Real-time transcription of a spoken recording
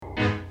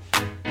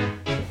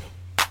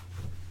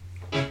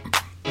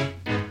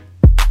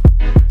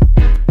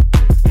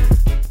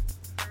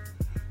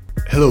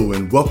Hello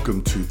and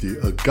welcome to the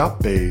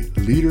Agape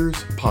Leaders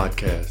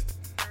Podcast.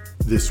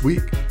 This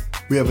week,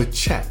 we have a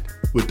chat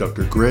with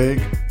Dr.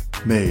 Greg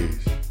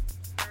Mays.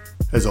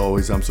 As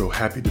always, I'm so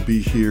happy to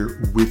be here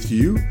with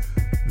you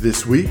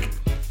this week.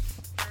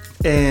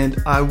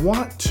 And I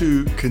want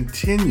to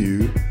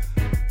continue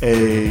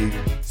a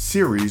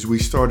series we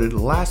started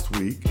last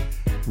week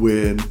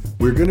when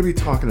we're going to be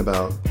talking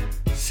about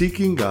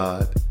seeking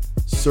God,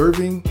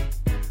 serving,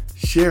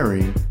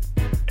 sharing,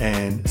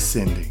 and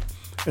sending.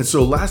 And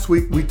so last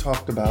week we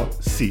talked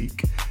about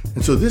seek.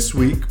 And so this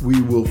week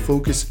we will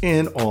focus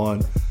in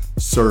on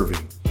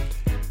serving.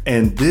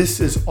 And this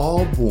is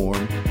all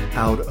born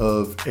out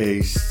of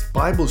a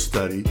Bible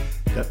study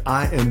that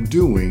I am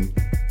doing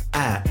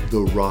at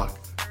the Rock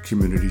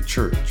Community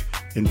Church.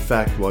 In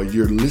fact, while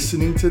you're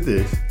listening to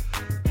this,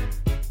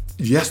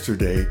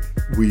 yesterday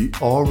we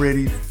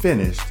already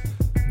finished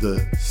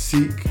the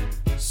Seek,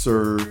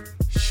 Serve,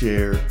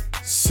 Share,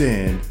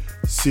 Send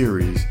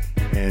series.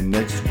 And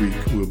next week,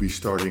 we'll be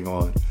starting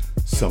on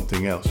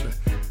something else.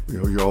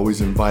 You're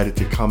always invited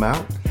to come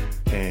out,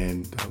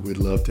 and we'd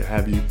love to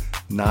have you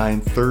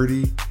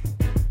 9:30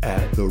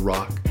 at the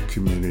Rock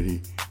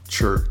Community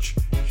Church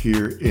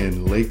here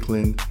in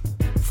Lakeland,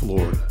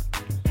 Florida.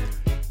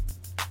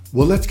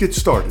 Well, let's get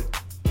started.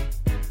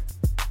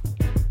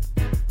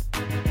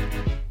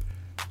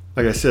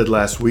 Like I said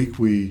last week,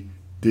 we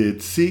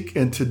did seek,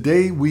 and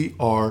today we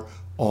are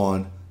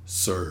on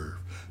serve.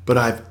 But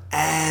I've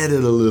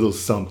added a little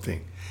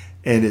something,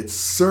 and it's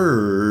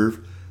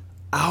serve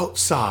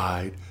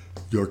outside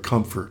your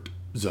comfort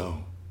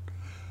zone.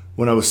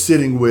 When I was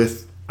sitting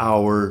with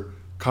our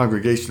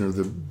congregation of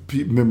the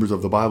members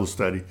of the Bible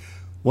study,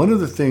 one of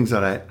the things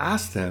that I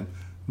asked them,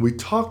 we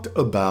talked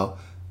about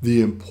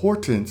the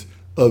importance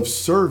of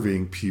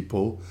serving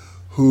people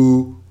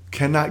who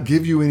cannot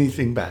give you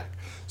anything back.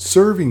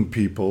 Serving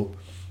people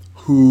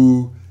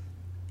who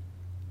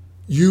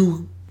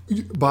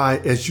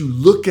as you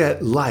look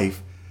at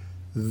life,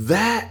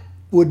 that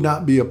would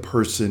not be a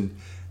person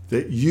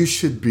that you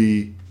should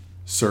be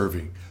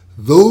serving.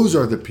 Those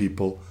are the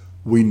people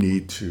we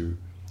need to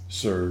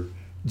serve.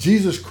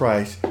 Jesus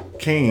Christ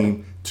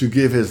came to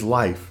give his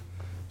life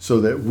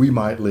so that we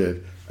might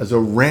live as a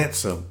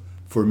ransom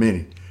for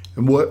many.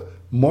 And what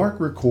Mark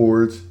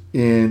records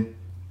in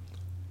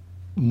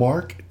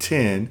Mark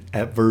 10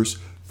 at verse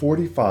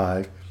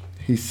 45,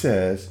 he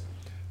says,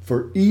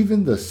 "For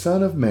even the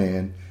Son of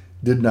Man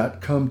did not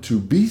come to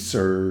be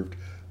served,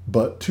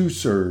 but to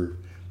serve,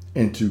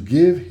 and to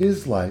give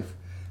his life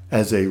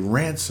as a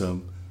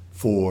ransom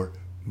for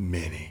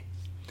many."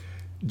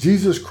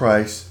 Jesus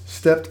Christ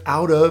stepped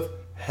out of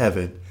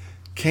heaven,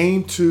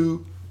 came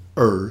to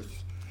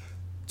earth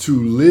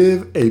to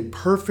live a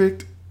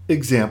perfect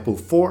example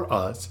for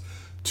us,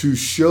 to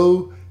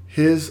show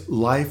his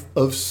life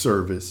of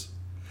service,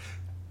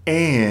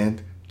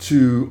 and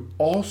to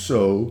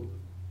also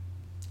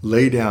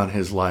lay down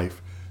his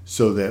life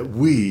so that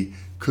we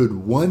could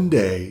one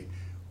day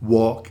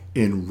walk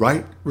in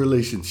right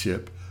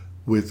relationship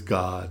with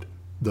God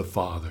the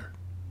Father.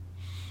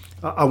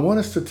 I want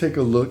us to take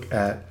a look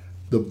at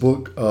the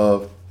book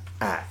of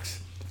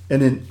Acts.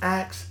 And in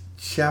Acts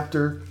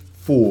chapter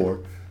 4,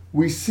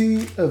 we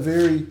see a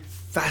very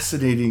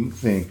fascinating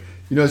thing.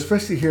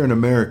 Especially here in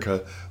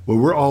America, where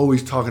we're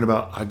always talking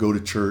about, I go to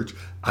church,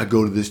 I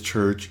go to this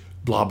church,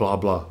 blah, blah,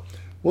 blah.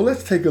 Well,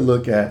 let's take a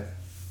look at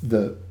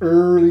the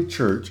early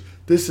church.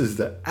 This is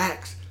the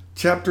Acts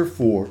chapter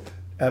 4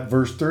 at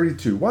verse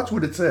 32. Watch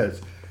what it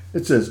says.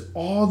 It says,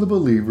 "All the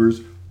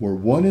believers were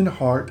one in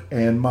heart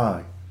and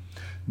mind.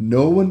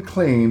 No one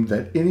claimed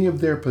that any of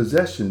their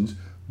possessions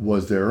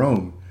was their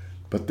own,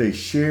 but they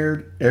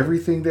shared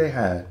everything they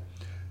had.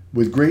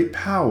 With great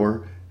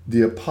power,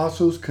 the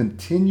apostles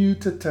continued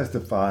to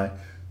testify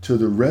to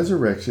the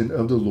resurrection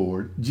of the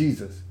Lord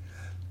Jesus.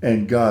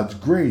 And God's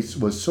grace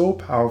was so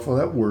powerful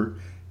at work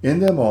in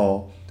them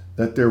all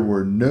that there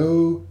were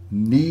no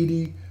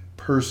needy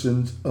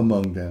persons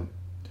among them.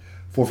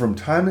 For from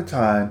time to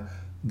time,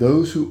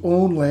 those who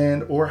owned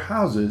land or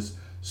houses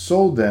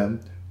sold them,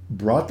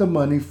 brought the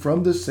money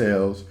from the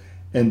sales,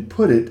 and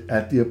put it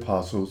at the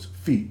apostles'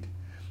 feet.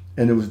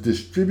 And it was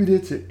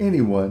distributed to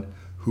anyone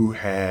who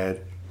had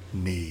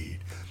need."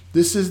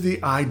 This is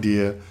the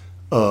idea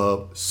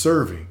of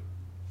serving.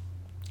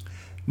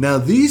 Now,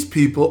 these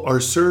people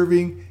are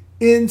serving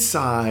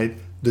inside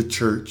the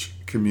church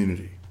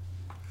community.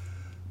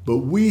 But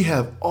we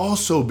have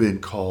also been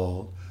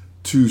called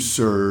to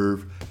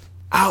serve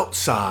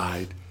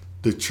outside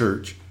the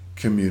church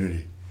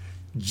community.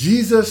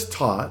 Jesus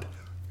taught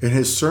in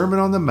his Sermon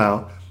on the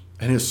Mount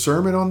and his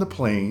Sermon on the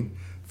Plain,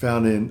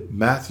 found in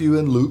Matthew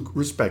and Luke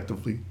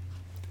respectively.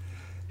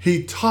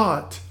 He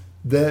taught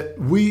that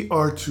we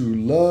are to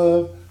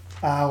love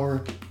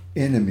our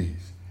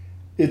enemies.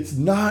 It's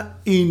not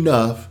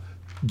enough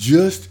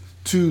just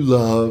to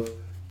love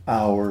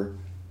our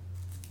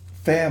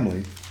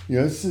family.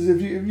 It says if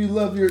you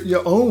love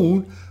your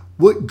own,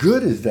 what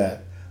good is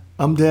that?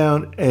 I'm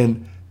down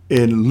in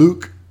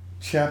Luke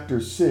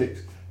chapter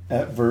 6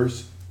 at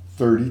verse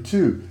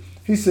 32.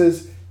 He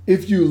says,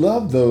 If you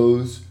love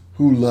those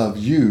who love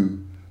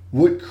you,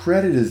 what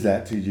credit is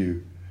that to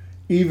you?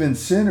 Even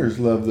sinners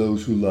love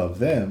those who love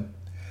them.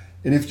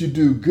 And if you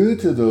do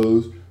good to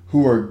those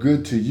who are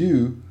good to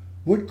you,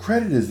 what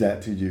credit is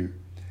that to you?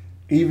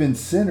 Even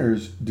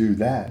sinners do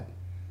that.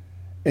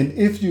 And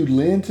if you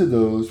lend to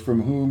those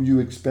from whom you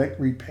expect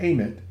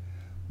repayment,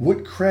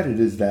 what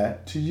credit is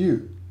that to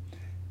you?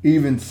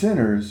 Even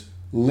sinners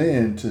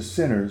lend to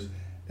sinners,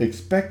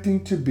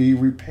 expecting to be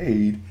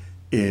repaid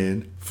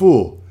in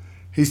full.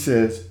 He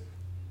says,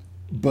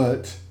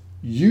 but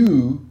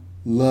you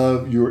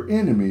love your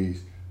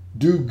enemies,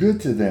 do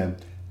good to them,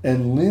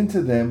 and lend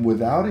to them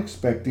without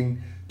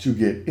expecting to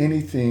get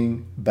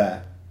anything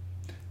back.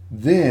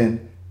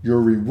 Then your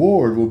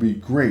reward will be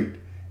great,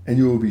 and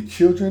you will be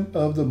children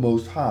of the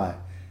Most High,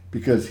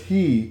 because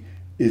He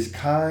is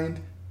kind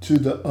to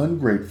the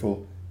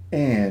ungrateful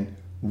and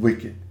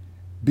wicked.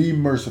 Be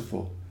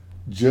merciful,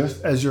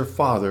 just as your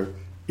Father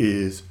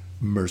is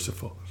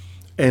merciful.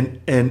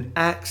 And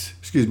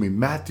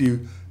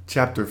Matthew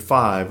chapter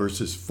 5,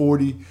 verses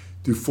 40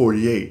 through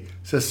 48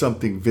 says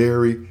something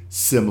very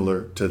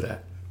similar to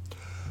that.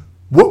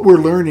 What we're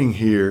learning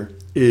here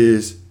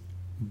is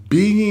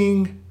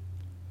being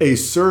a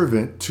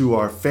servant to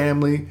our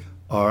family.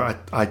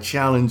 I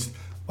challenged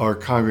our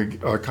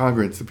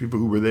congregants, the people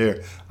who were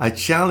there. I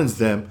challenged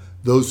them,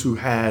 those who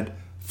had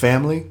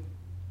family,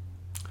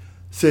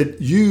 said,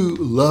 you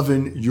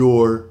loving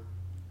your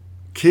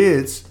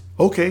kids,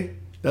 okay,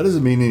 that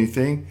doesn't mean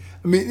anything.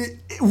 I mean,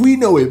 we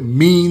know it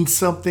means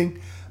something,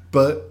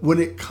 but when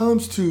it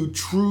comes to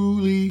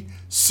truly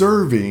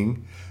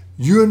serving,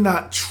 you're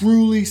not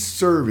truly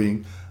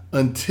serving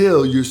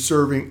until you're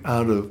serving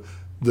out of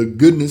the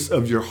goodness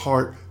of your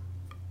heart,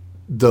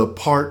 the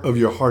part of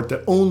your heart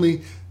that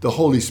only the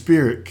Holy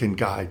Spirit can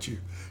guide you.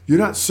 You're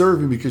not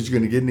serving because you're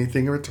going to get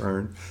anything in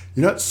return.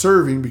 You're not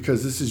serving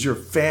because this is your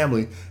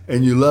family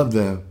and you love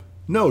them.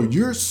 No,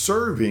 you're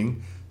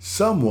serving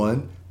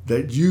someone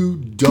that you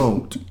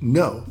don't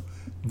know.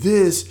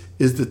 This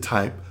is the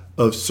type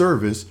of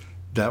service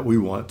that we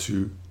want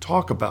to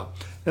talk about.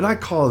 And I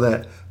call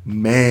that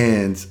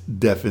man's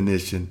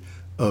definition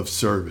of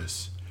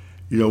service.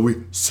 You know,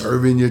 we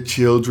serving your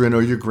children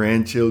or your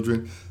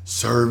grandchildren,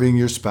 serving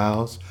your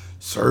spouse,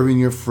 serving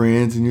your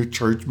friends and your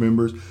church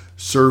members,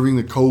 serving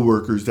the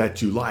coworkers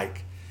that you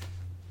like.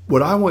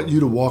 What I want you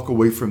to walk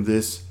away from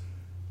this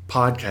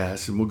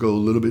podcast, and we'll go a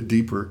little bit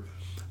deeper,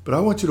 but I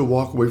want you to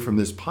walk away from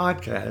this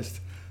podcast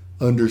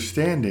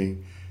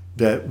understanding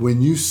that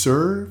when you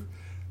serve,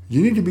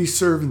 you need to be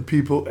serving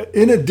people.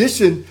 In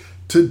addition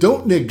to,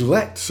 don't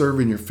neglect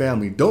serving your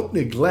family. Don't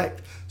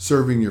neglect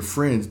serving your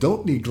friends.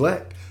 Don't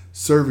neglect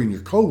serving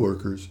your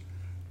coworkers.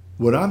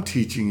 What I'm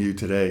teaching you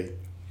today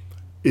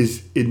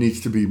is it needs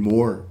to be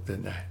more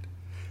than that.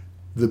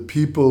 The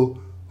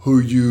people who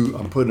you,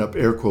 I'm putting up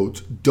air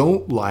quotes,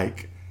 don't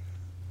like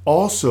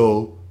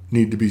also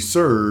need to be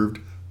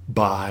served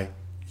by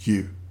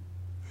you.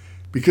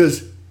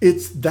 Because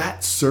it's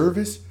that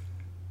service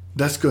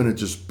that's going to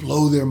just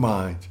blow their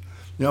minds.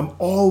 Now, I'm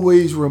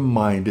always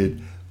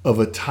reminded of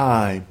a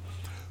time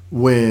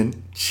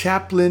when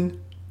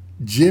Chaplain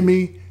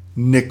Jimmy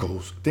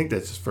Nichols, I think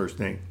that's his first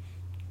name.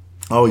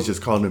 I always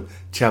just called him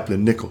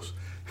Chaplain Nichols.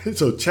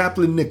 So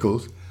Chaplain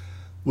Nichols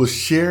was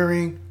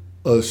sharing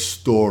a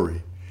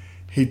story.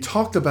 He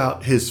talked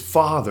about his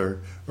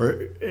father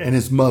and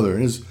his mother.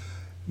 And his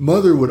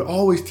mother would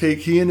always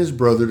take he and his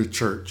brother to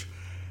church.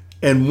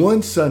 And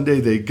one Sunday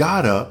they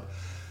got up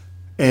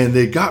and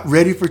they got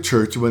ready for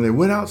church. When they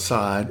went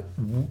outside,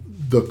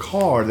 the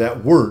car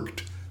that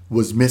worked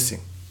was missing.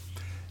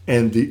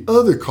 And the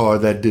other car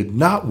that did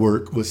not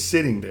work was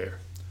sitting there.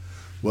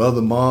 Well,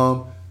 the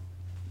mom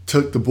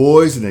took the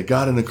boys and they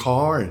got in the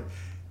car. And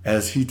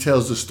as he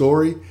tells the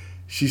story,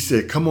 she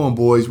said, come on,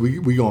 boys, we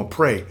going to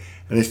pray.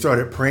 And they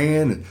started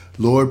praying, and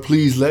Lord,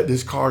 please let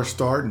this car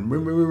start. And it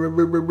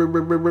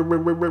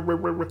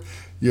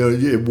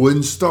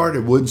wouldn't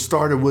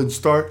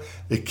start.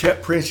 They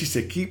kept praying. She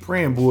said, keep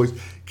praying, boys,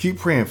 keep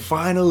praying.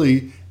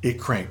 Finally, it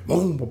cranked.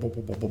 Boom, boom, boom,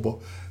 boom, boom, boom.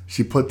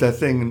 She put that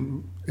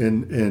thing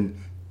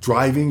in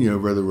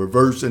driving, whether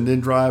reverse and then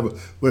drive.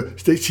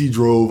 She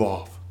drove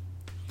off.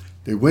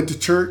 They went to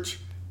church,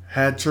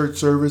 had church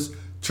service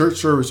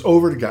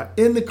over. They got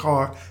in the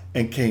car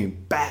and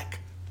came back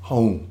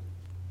home.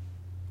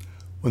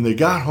 When they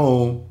got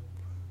home,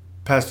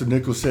 Chaplain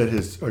Nichols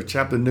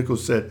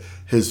said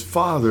his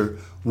father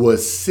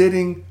was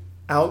sitting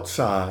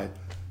outside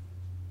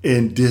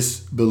in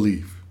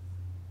disbelief.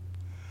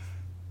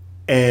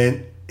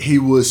 And he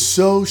was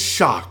so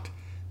shocked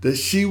that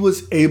she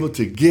was able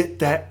to get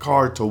that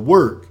car to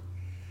work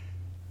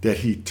that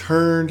he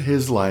turned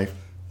his life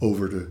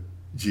over to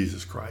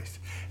Jesus Christ.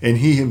 And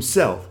he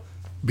himself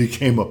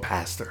became a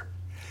pastor.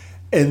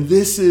 And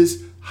this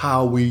is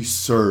how we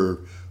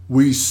serve.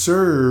 We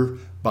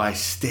serve by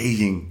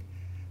staying.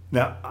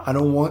 Now, I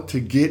don't want to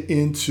get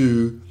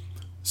into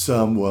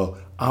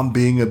I'm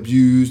being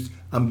abused,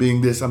 I'm being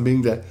this, I'm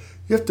being that.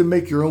 You have to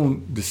make your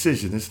own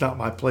decision. It's not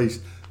my place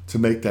to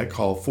make that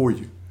call for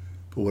you.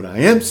 But what I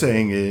am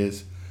saying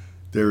is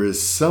There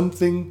is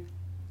something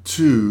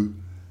to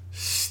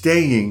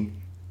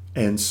staying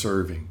and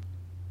serving.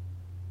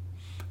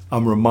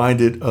 I'm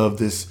reminded of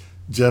this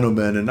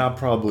gentleman, and I'll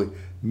probably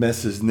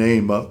mess his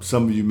name up.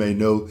 Some of you may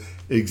know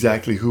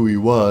exactly who he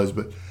was,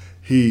 but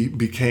he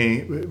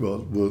became,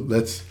 well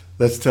let's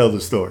tell the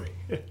story.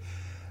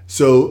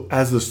 So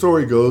as the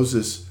story goes,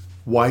 this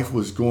wife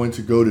was going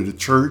to go to the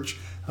church.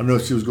 I don't know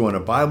if she was going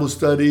to Bible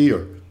study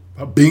or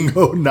a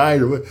bingo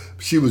night or what.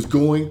 She was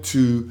going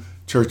to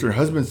church. Her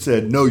husband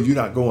said, "No, you're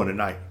not going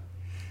tonight."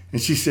 And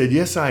she said,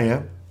 "Yes, I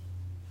am."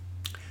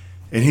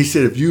 And he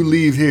said, "If you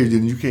leave here,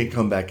 then you can't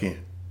come back in."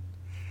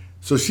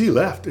 So she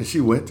left and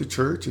she went to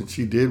church and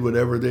she did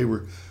whatever they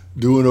were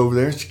doing over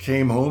there. She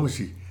came home and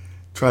she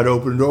tried to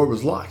open the door. It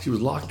was locked. She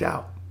was locked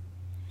out.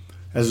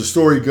 As the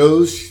story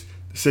goes,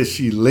 it says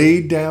she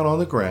laid down on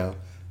the ground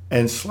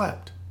and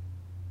slept.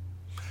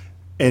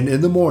 And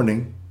in the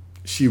morning,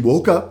 she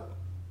woke up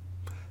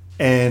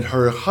and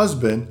her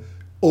husband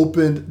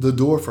opened the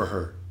door for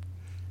her.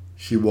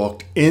 She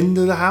walked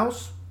into the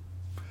house,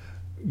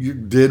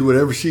 did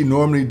whatever she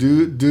normally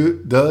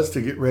does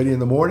to get ready in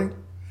the morning,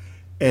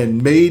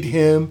 and made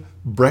him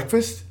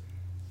breakfast,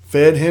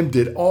 fed him,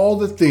 did all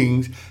the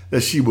things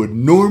that she would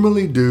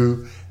normally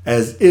do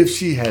as if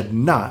she had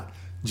not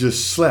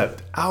just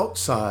slept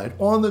outside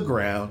on the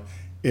ground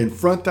in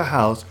front of the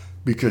house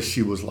because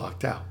she was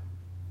locked out.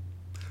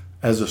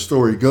 As the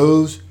story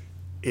goes,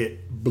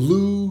 it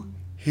blew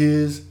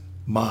his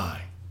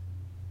mind.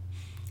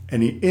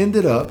 And he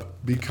ended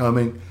up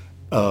becoming,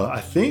 I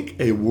think,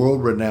 a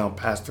world-renowned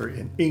pastor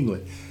in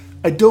England.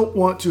 I don't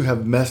want to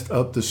have messed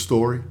up the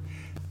story.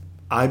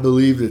 I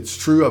believe it's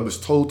true. It was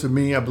told to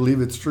me. I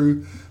believe it's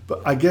true.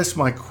 But I guess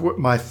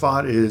my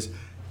thought is,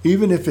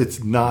 even if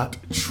it's not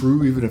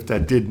true, even if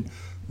that didn't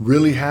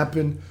really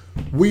happen,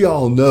 we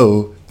all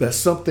know that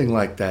something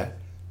like that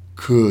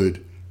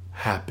could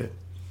happen.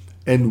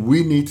 And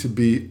we need to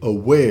be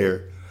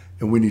aware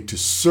and we need to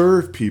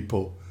serve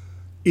people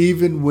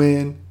even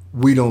when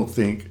we don't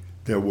think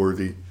they're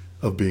worthy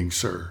of being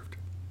served.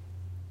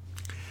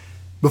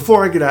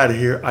 Before I get out of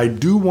here, I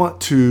do want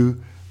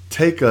to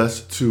take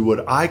us to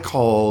what I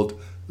called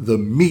the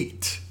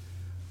meat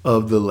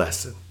of the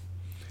lesson.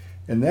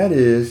 And that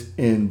is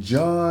in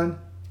John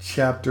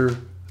chapter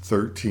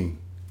 13.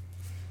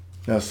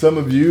 Now, some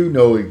of you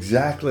know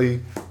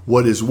exactly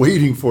what is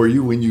waiting for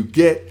you when you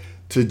get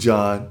to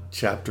John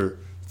chapter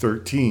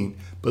 13.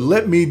 But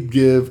let me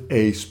give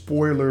a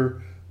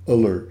spoiler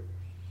alert.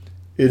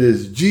 It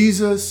is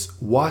Jesus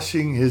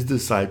washing his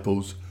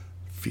disciples'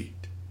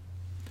 feet.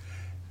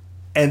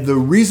 And the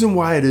reason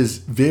why it is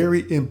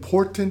very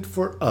important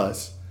for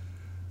us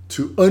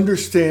to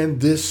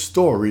understand this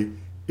story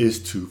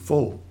is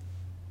twofold.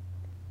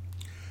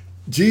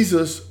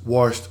 Jesus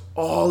washed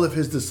all of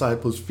his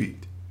disciples'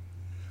 feet.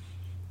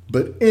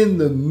 But in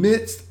the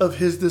midst of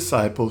his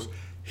disciples,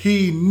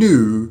 he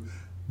knew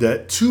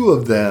that two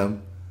of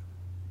them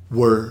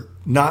were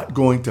not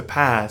going to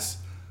pass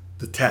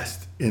the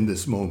test in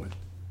this moment.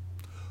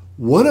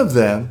 One of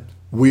them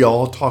we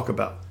all talk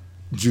about,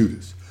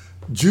 Judas.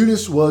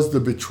 Judas was the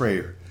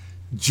betrayer.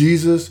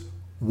 Jesus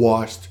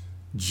washed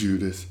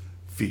Judas'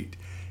 feet.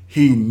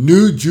 He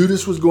knew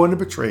Judas was going to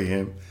betray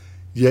him,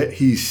 yet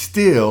he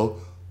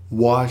still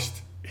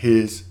washed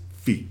his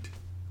feet.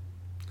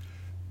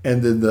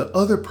 And then the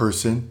other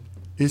person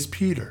is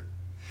Peter.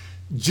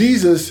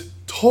 Jesus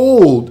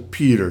told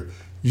Peter,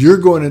 "You're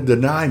going to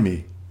deny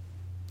me.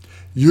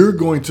 You're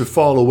going to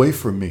fall away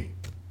from me."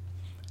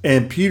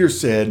 And Peter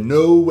said,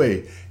 "No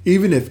way.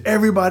 Even if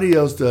everybody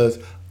else does,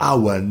 I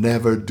will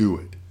never do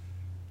it."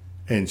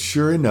 And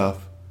sure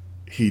enough,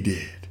 he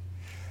did.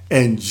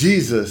 And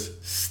Jesus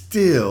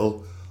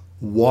still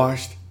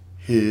washed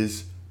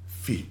his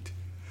feet.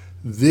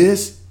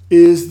 This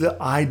is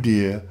the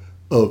idea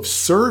of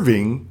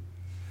serving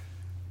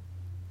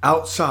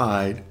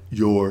outside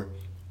your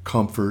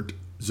comfort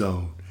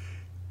zone.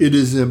 It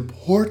is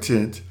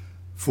important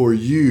for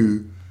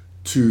you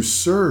to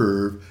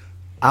serve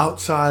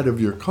outside of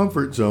your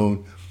comfort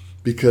zone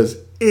because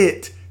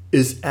it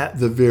is at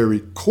the very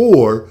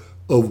core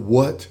of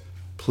what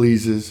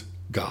pleases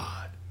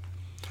God.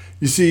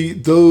 You see,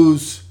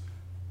 those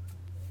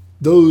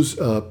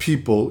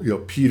people,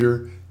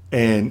 Peter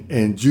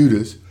and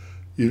Judas,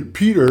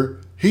 Peter,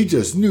 he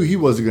just knew he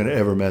wasn't going to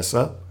ever mess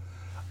up.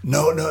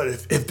 No,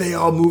 if they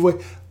all move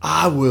away,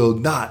 I will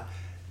not.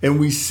 And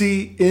we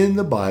see in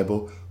the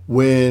Bible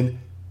when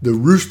the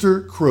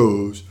rooster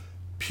crows,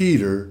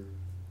 Peter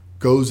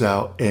goes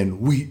out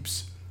and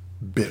weeps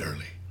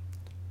bitterly.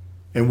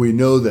 And we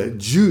know that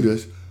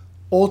Judas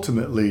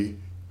ultimately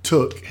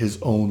took his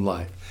own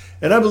life.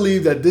 And I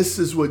believe that this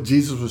is what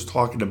Jesus was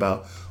talking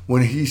about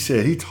when he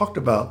said, he talked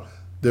about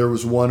there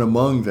was one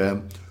among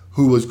them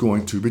who was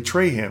going to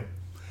betray him.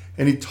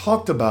 And he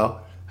talked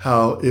about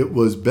how it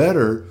was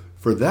better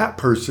for that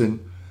person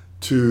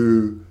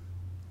to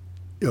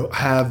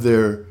have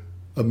a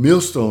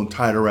millstone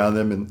tied around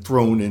them and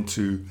thrown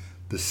into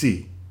the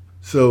sea.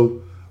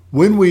 So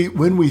when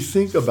we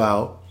think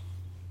about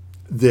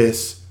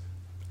this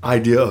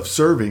idea of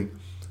serving,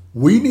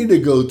 We need to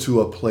go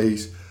to a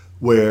place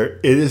where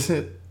it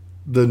isn't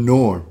the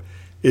norm.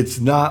 It's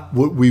not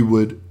what we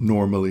would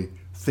normally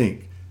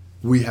think.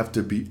 We have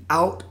to be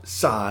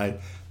outside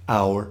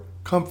our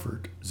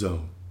comfort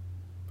zone.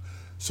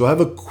 So I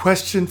have a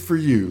question for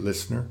you,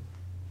 listener,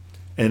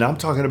 and I'm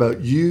talking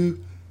about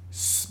you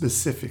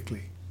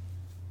specifically.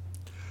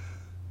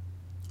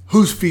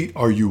 Whose feet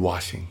are you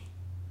washing?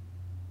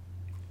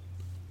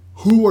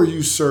 Who are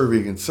you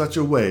serving in such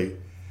a way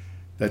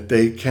that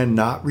they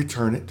cannot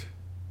return it?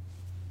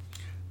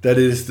 That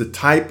it is the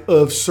type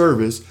of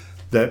service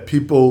that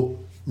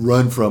people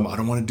run from. I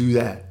don't want to do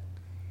that.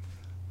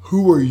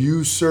 Who are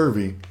you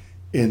serving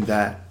in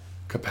that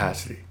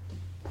capacity?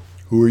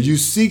 Who are you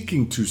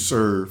seeking to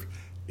serve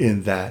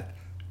in that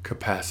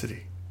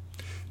capacity?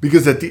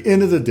 Because at the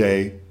end of the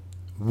day,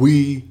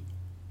 we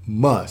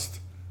must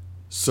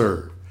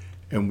serve.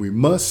 And we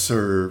must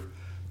serve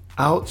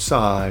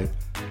outside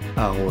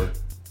our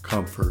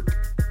comfort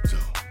zone.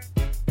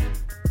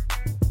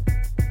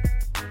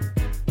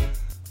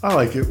 I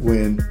like it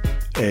when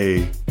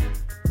a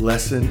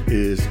lesson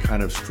is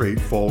kind of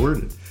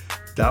straightforward.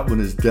 That one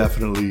is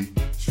definitely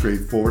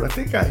straightforward. I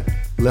think I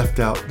left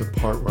out the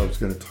part where I was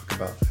going to talk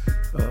about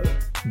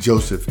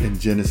Joseph in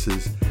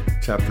Genesis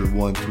chapter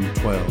 1 through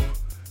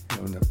 12,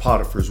 and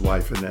Potiphar's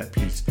wife in that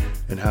piece,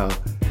 and how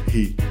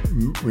he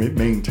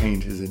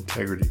maintained his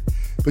integrity.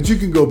 But you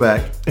can go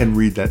back and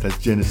read that. That's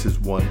Genesis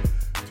 1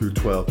 through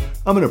 12.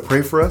 I'm going to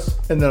pray for us,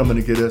 and then I'm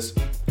going to get us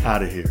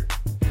out of here.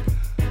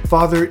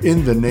 Father,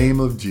 in the name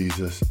of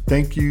Jesus,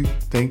 thank you,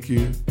 thank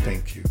you,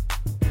 thank you.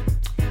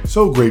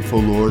 So grateful,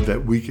 Lord,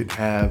 that we can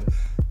have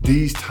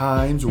these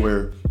times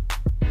where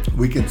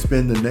we can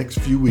spend the next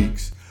few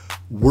weeks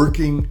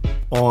working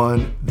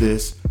on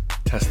this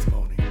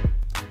testimony.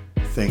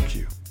 Thank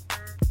you.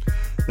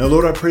 Now,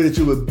 Lord, I pray that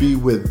you would be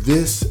with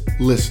this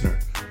listener.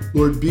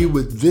 Lord, be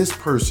with this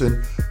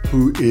person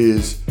who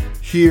is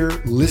here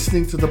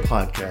listening to the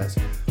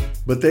podcast,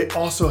 but they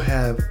also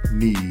have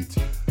needs.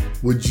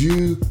 Would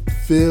you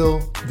fill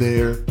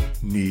their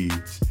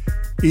needs,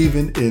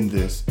 even in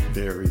this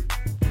very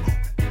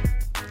moment?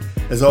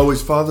 As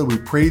always, Father, we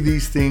pray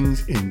these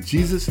things in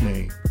Jesus'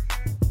 name.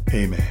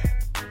 Amen.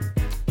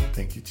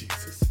 Thank you,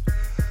 Jesus.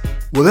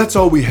 Well, that's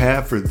all we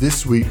have for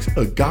this week's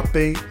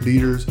Agape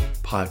Leaders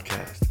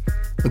podcast.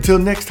 Until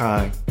next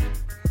time,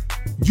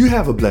 you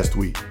have a blessed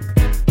week.